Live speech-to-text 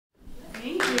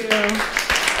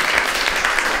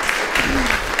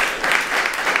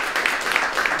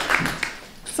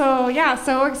Yeah,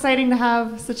 so exciting to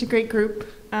have such a great group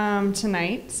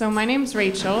tonight. So my name's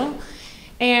Rachel,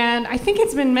 and I think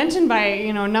it's been mentioned by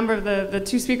a number of the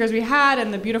two speakers we had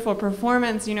and the beautiful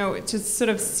performance, to sort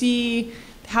of see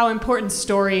how important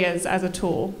story is as a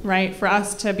tool, right? For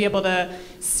us to be able to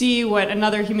see what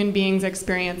another human being's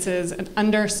experience is and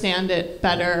understand it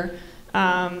better.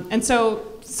 And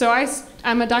so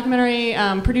I'm a documentary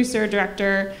producer,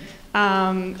 director,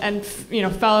 and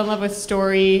fell in love with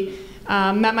story.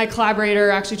 Met my collaborator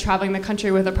actually traveling the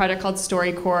country with a project called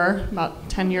StoryCorps about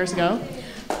 10 years ago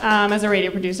as a radio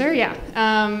producer, yeah.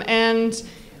 And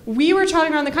we were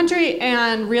traveling around the country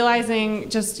and realizing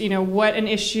just what an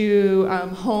issue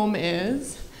home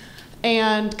is.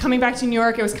 And coming back to New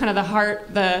York, it was kind of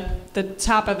the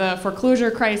top of the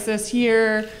foreclosure crisis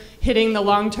here, hitting the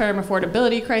long-term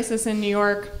affordability crisis in New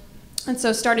York. And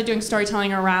so started doing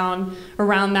storytelling around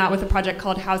that with a project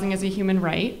called Housing as a Human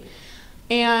Right.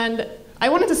 And I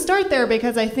wanted to start there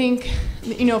because I think,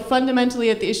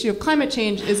 fundamentally the issue of climate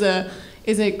change is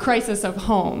a crisis of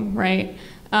home, right?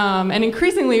 And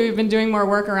increasingly we've been doing more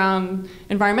work around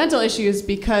environmental issues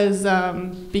because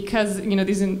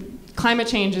climate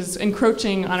change is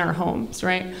encroaching on our homes,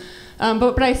 right?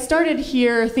 But I started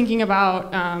here thinking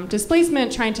about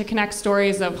displacement, trying to connect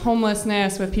stories of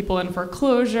homelessness with people in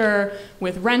foreclosure,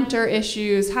 with renter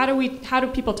issues. How do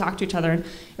people talk to each other? And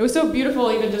it was so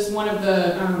beautiful, even just one of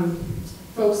the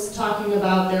folks talking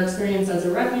about their experience as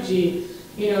a refugee.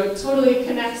 It totally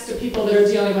connects to people that are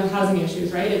dealing with housing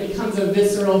issues, right? It becomes a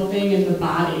visceral thing in the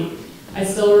body. I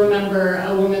still remember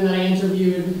a woman that I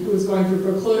interviewed who was going through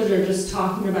foreclosure just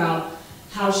talking about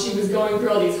how she was going through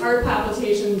all these heart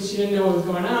palpitations, she didn't know what was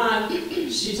going on.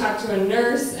 She talked to a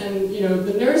nurse, and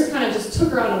the nurse kind of just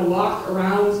took her on a walk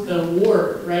around the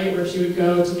ward, right, where she would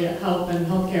go to get help and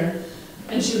healthcare.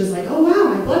 And she was like, oh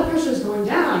wow, my blood pressure's going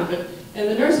down. And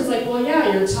the nurse was like, well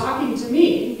yeah, you're talking to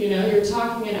me, you're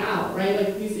talking it out, right?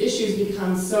 Like these issues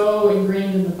become so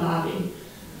ingrained in the body.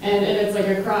 And it's like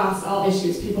across all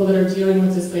issues, people that are dealing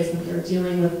with displacement, they're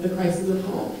dealing with the crisis of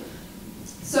home.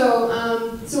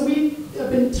 So we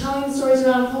have been telling stories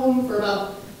around home for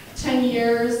about 10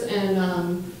 years,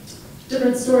 and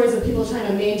different stories of people trying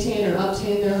to maintain or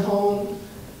obtain their home.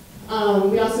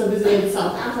 We also visited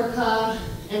South Africa,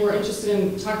 and we're interested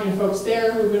in talking to folks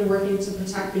there who've been working to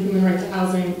protect the human right to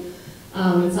housing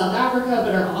in South Africa,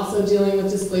 but are also dealing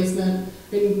with displacement.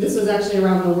 I mean, this was actually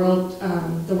around the World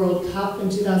Cup in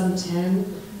 2010.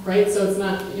 Right, so it's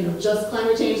not just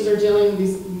climate change. They're dealing with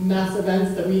these mass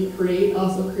events that we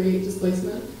also create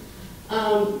displacement.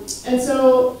 And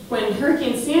so when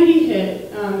Hurricane Sandy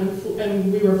hit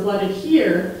and we were flooded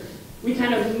here, we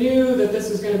kind of knew that this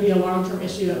was going to be a long-term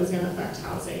issue that was going to affect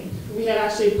housing. We had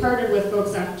actually partnered with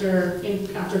folks after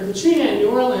Katrina in New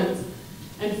Orleans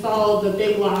and followed the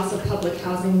big loss of public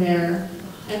housing there.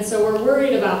 And so we're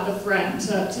worried about the threat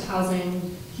to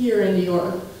housing here in New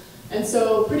York. And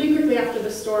so pretty quickly after the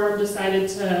storm,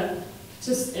 decided I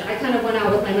kind of went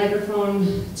out with my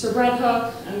microphone to Red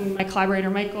Hook, and my collaborator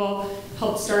Michael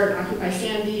helped start Occupy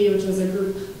Sandy, which was a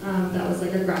group that was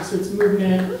like a grassroots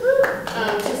movement to sort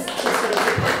of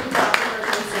support people after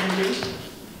Hurricane Sandy.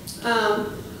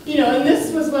 And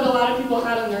this was what a lot of people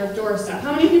had on their doorstep.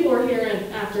 How many people were here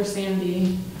after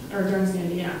Sandy, or during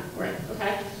Sandy? Yeah, right,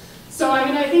 okay. So I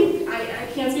mean, I think, I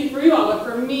can't speak for you all, but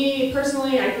for me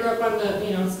personally, I grew up on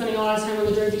spending a lot of time on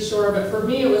the Jersey Shore, but for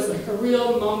me it was like a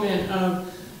real moment of,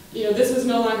 this was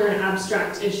no longer an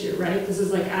abstract issue, right? This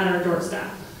is like at our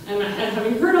doorstep. And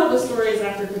having heard all the stories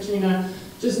after Katrina,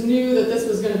 just knew that this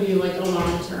was going to be like a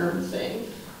long-term thing,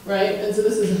 right? And so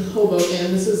this is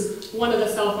Hoboken. This is one of the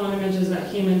cell phone images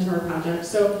that came into our project.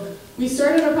 So we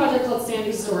started a project called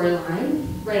Sandy Storyline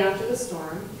right after the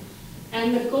storm.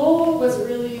 And the goal was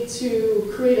really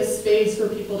to create a space for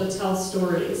people to tell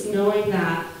stories, knowing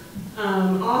that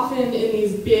often in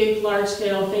these big,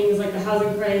 large-scale things like the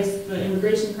housing crisis, the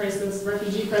immigration crisis,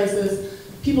 refugee crisis,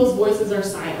 people's voices are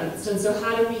silenced. And so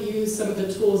how do we use some of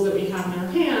the tools that we have in our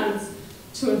hands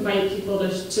to invite people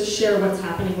to share what's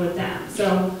happening with them?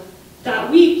 So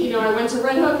that week, I went to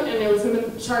Red Hook, and there was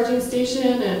a charging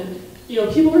station, and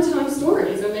people were telling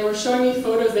stories, and they were showing me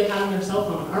photos they had on their cell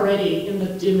phone already in the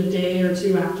day or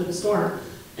two after the storm.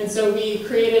 And so we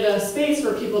created a space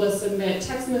for people to submit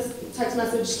text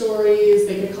message stories.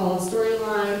 They could call a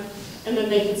storyline, and then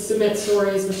they could submit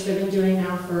stories, which they've been doing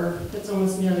now it's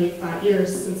almost nearly 5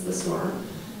 years since the storm.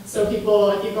 So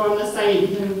people, if you go on the site,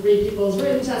 you can read people's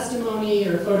written testimony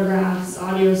or photographs,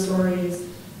 audio stories,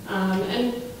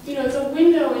 and it's a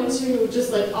window into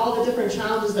just like all the different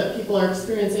challenges that people are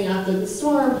experiencing after the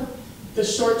storm, the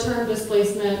short-term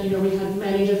displacement. We had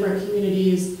many different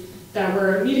communities that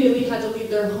were immediately had to leave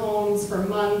their homes for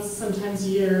months, sometimes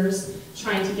years,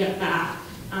 trying to get back.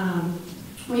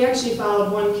 We actually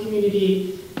followed one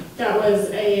community that was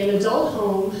an adult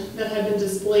home that had been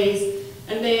displaced,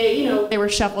 and they were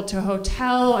shuffled to a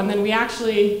hotel, and then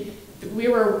we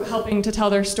were helping to tell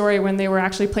their story when they were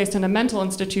actually placed in a mental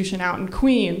institution out in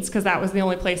Queens, because that was the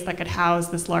only place that could house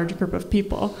this large group of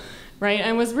people, right?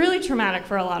 And it was really traumatic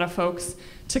for a lot of folks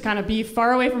to kind of be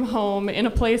far away from home in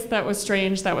a place that was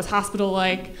strange, that was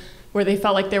hospital-like, where they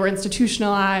felt like they were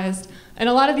institutionalized. And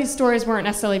a lot of these stories weren't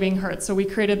necessarily being heard, so we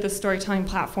created this storytelling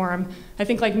platform, I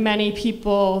think like many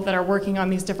people that are working on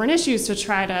these different issues, to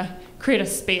try to create a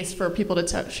space for people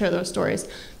to share those stories.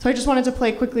 So I just wanted to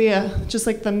play quickly just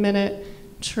like the minute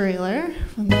trailer.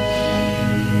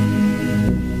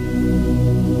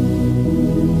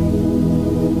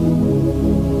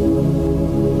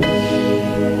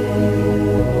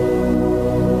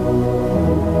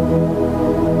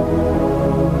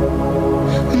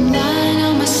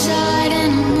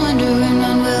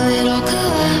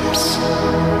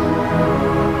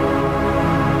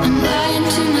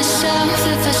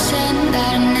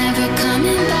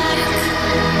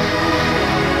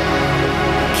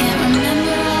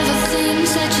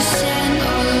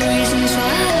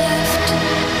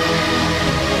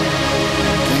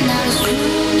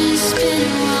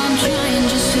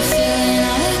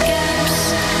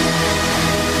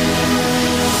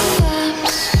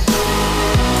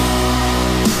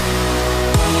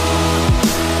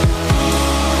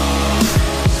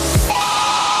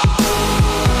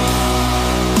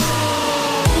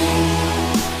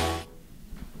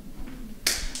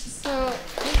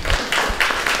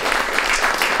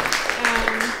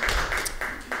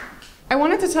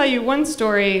 Tell you one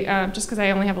story, just because I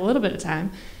only have a little bit of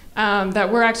time,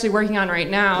 that we're actually working on right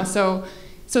now. So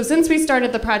since we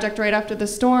started the project right after the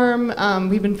storm,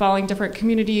 we've been following different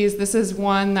communities. This is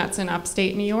one that's in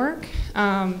upstate New York.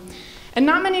 And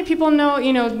not many people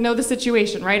know the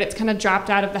situation, right? It's kind of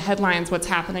dropped out of the headlines what's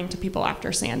happening to people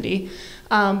after Sandy.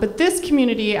 But this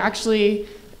community actually,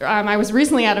 I was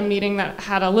recently at a meeting that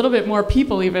had a little bit more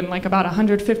people, even like about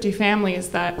 150 families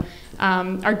that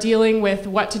are dealing with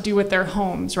what to do with their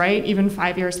homes, right? Even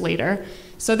 5 years later.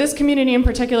 So this community in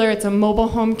particular, it's a mobile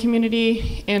home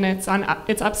community, and it's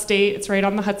upstate. It's right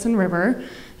on the Hudson River,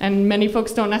 and many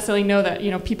folks don't necessarily know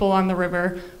that people on the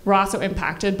river were also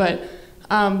impacted, but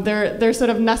they're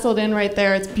sort of nestled in right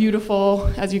there. It's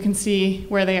beautiful, as you can see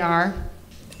where they are,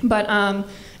 but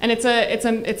and it's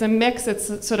a mix.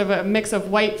 It's sort of a mix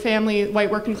of white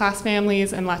working class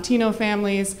families and Latino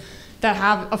families that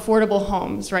have affordable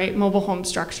homes, right? Mobile home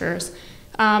structures.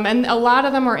 And a lot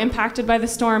of them were impacted by the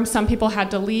storm. Some people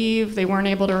had to leave, they weren't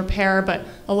able to repair, but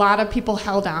a lot of people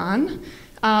held on.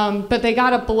 But they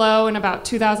got a blow in about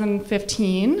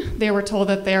 2015. They were told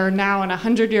that they're now in a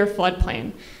 100-year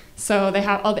floodplain. So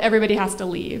everybody has to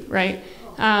leave, right?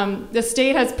 The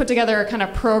state has put together a kind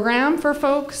of program for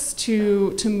folks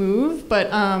to move,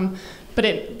 but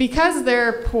because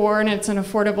they're poor and it's an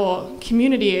affordable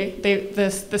community,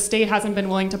 the state hasn't been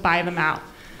willing to buy them out.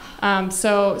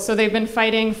 So they've been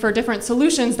fighting for different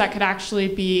solutions that could actually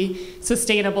be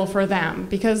sustainable for them.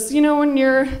 Because when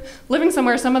you're living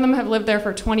somewhere, some of them have lived there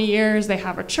for 20 years, they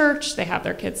have a church, they have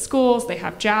their kids' schools, they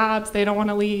have jobs, they don't want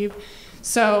to leave.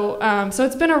 So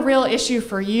it's been a real issue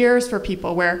for years for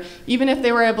people, where even if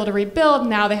they were able to rebuild,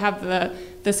 now they have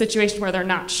the situation where they're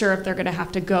not sure if they're going to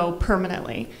have to go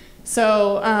permanently.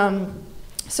 So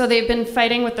they've been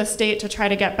fighting with the state to try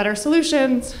to get better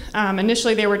solutions.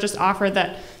 Initially, they were just offered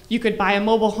that you could buy a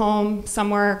mobile home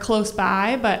somewhere close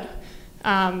by, but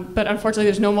unfortunately,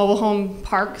 there's no mobile home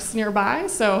parks nearby.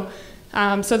 So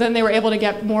then they were able to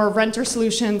get more renter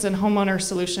solutions and homeowner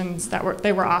solutions that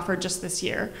they were offered just this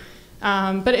year.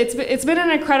 But it's been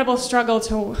an incredible struggle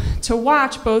to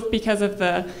watch, both because of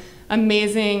the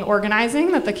amazing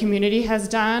organizing that the community has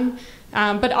done,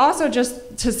 but also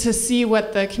just to see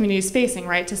what the community is facing,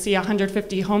 right? To see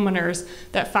 150 homeowners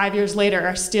that 5 years later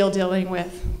are still dealing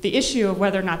with the issue of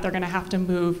whether or not they're going to have to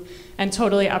move and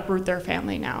totally uproot their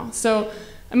family now. So,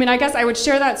 I guess I would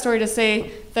share that story to say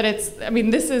that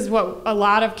this is what a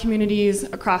lot of communities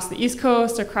across the East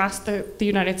Coast, across the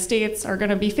United States are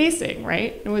going to be facing,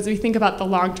 right? And as we think about the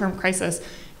long-term crisis,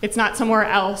 it's not somewhere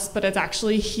else, but it's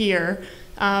actually here.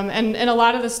 And a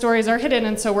lot of the stories are hidden,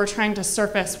 and so we're trying to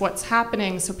surface what's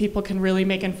happening so people can really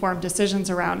make informed decisions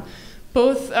around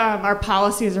both our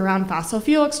policies around fossil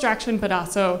fuel extraction, but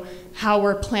also how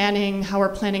we're planning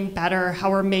better, how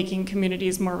we're making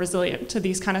communities more resilient to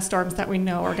these kind of storms that we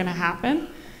know are going to happen.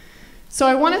 So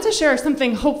I wanted to share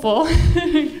something hopeful.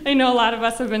 I know a lot of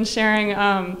us have been sharing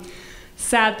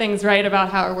sad things, right, about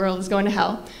how our world is going to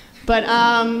hell. But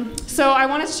so I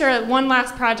want to share one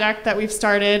last project that we've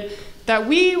started that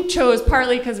we chose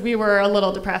partly because we were a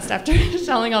little depressed after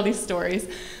telling all these stories.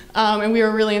 And we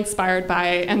were really inspired by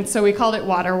it. And so we called it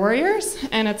Water Warriors.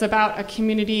 And it's about a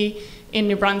community in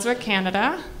New Brunswick,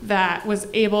 Canada, that was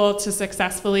able to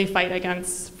successfully fight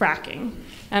against fracking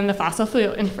and the fossil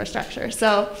fuel infrastructure.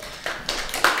 So,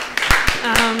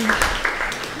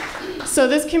 so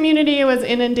this community was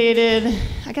inundated,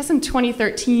 I guess in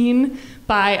 2013,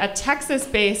 by a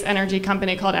Texas-based energy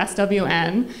company called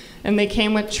SWN. And they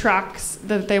came with trucks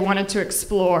that they wanted to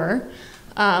explore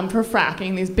for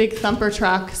fracking. These big thumper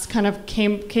trucks kind of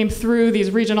came through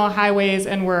these regional highways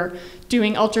and were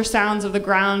doing ultrasounds of the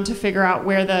ground to figure out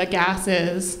where the gas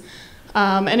is.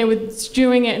 And it was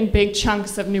doing it in big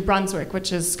chunks of New Brunswick,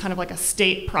 which is kind of like a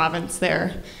state province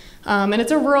there. And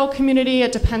it's a rural community.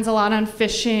 It depends a lot on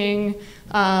fishing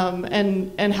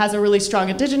and has a really strong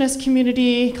indigenous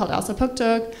community called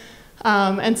Elsipogtog.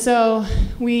 And so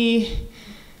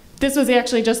this was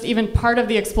actually just even part of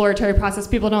the exploratory process.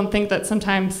 People don't think that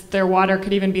sometimes their water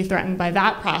could even be threatened by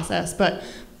that process, but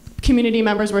community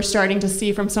members were starting to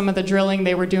see from some of the drilling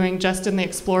they were doing just in the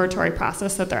exploratory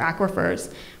process that their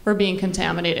aquifers were being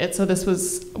contaminated. So this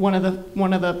was one of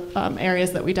the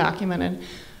areas that we documented.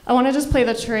 I want to just play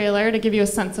the trailer to give you a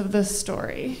sense of this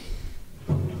story.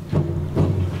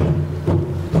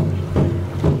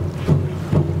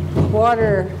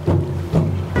 Water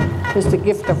is the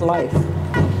gift of life.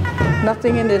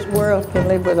 Nothing in this world can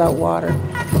live without water.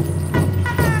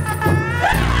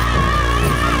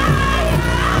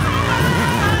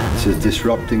 It's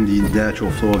disrupting the natural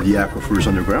flow of the aquifers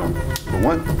underground, for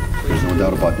one. There's no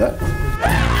doubt about that.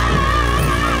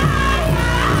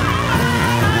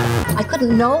 I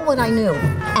couldn't know what I knew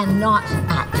and not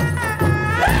act.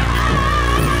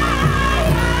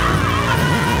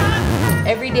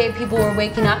 Every day people were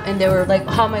waking up and they were like,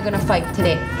 how am I going to fight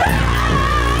today?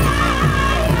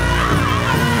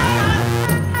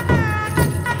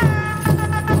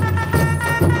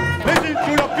 Listen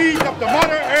to the beat of the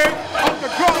Mother Earth of the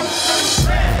drum.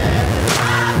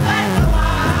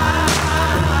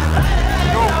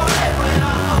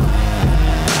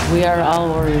 We are all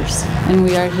warriors, and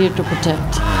we are here to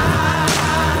protect.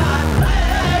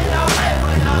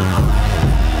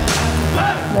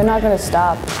 They're not going to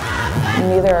stop, and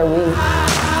neither are we.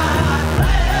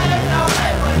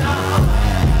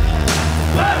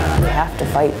 We have to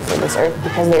fight for this earth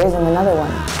because there isn't another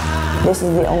one. This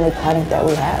is the only planet that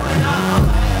we have.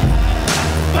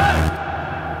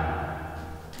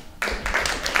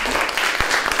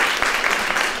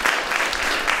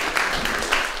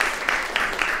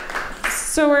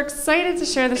 So we're excited to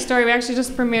share the story. We actually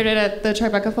just premiered it at the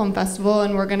Tribeca Film Festival,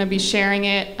 and we're going to be sharing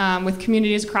it with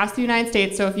communities across the United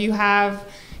States. So if you have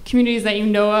communities that you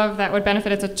know of that would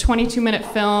benefit, it's a 22-minute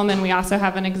film, and we also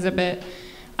have an exhibit.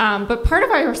 But part of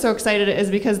why we're so excited is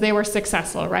because they were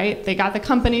successful, right? They got the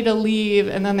company to leave,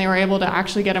 and then they were able to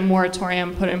actually get a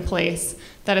moratorium put in place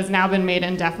that has now been made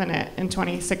indefinite in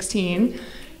 2016.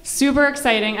 Super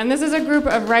exciting. And this is a group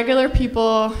of regular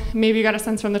people, maybe you got a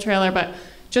sense from the trailer, but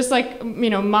just like, you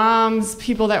know, moms,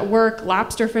 people that work,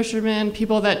 lobster fishermen,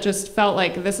 people that just felt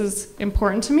like this is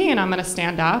important to me and I'm going to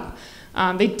stand up.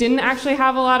 They didn't actually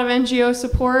have a lot of NGO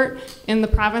support in the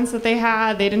province that they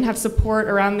had. They didn't have support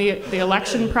around the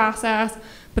election process,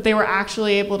 but they were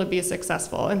actually able to be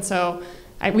successful. And so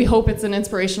we hope it's an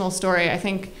inspirational story. I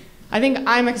think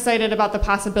I'm excited about the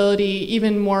possibility,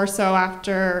 even more so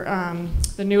after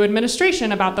the new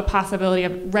administration, about the possibility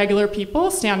of regular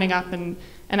people standing up and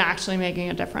actually making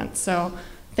a difference. So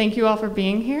thank you all for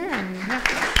being here. And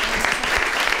yeah.